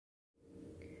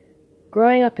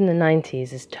Growing up in the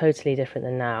 90s is totally different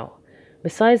than now.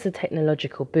 Besides the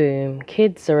technological boom,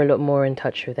 kids are a lot more in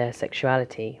touch with their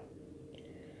sexuality.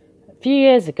 A few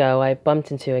years ago, I bumped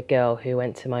into a girl who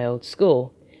went to my old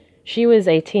school. She was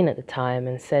 18 at the time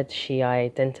and said she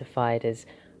identified as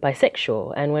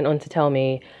bisexual and went on to tell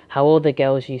me how all the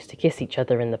girls used to kiss each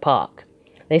other in the park.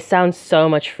 They sound so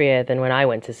much freer than when I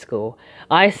went to school.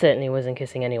 I certainly wasn't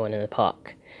kissing anyone in the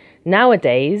park.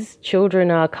 Nowadays,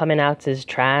 children are coming out as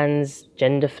trans,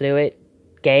 gender fluid,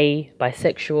 gay,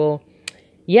 bisexual.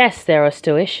 Yes, there are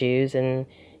still issues, and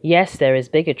yes, there is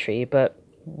bigotry, but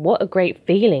what a great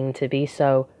feeling to be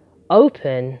so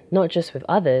open, not just with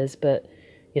others, but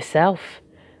yourself.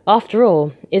 After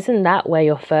all, isn't that where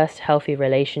your first healthy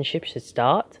relationship should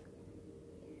start?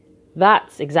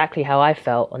 That's exactly how I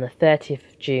felt on the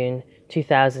 30th of June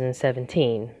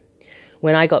 2017,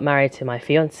 when I got married to my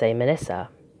fiancée, Melissa.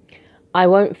 I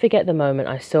won't forget the moment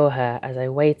I saw her as I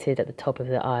waited at the top of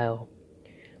the aisle.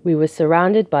 We were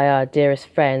surrounded by our dearest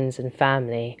friends and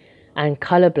family, and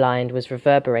Colourblind was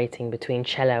reverberating between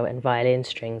cello and violin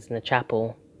strings in the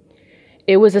chapel.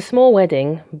 It was a small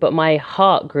wedding, but my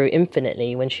heart grew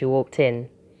infinitely when she walked in.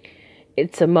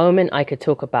 It's a moment I could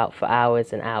talk about for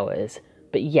hours and hours,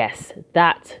 but yes,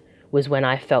 that was when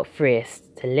I felt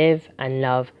freest to live and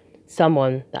love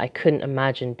someone that I couldn't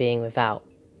imagine being without.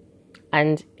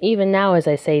 And even now, as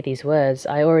I say these words,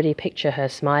 I already picture her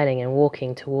smiling and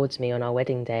walking towards me on our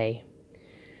wedding day.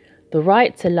 The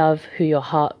right to love who your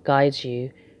heart guides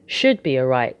you should be a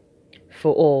right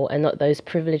for all and not those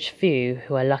privileged few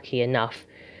who are lucky enough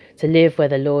to live where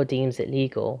the law deems it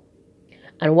legal.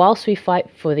 And whilst we fight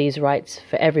for these rights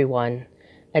for everyone,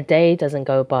 a day doesn't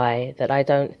go by that I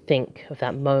don't think of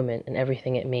that moment and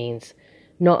everything it means,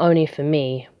 not only for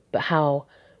me, but how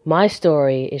my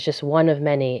story is just one of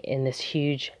many in this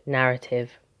huge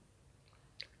narrative.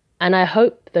 And I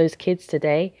hope those kids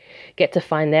today get to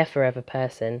find their forever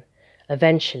person,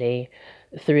 eventually,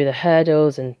 through the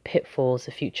hurdles and pitfalls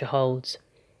the future holds.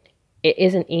 It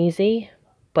isn't easy,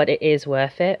 but it is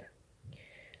worth it.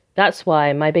 That's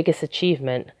why my biggest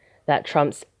achievement that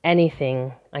trumps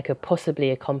anything I could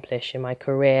possibly accomplish in my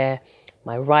career,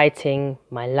 my writing,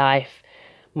 my life,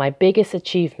 my biggest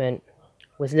achievement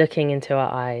was looking into her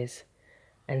eyes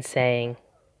and saying,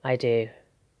 I do.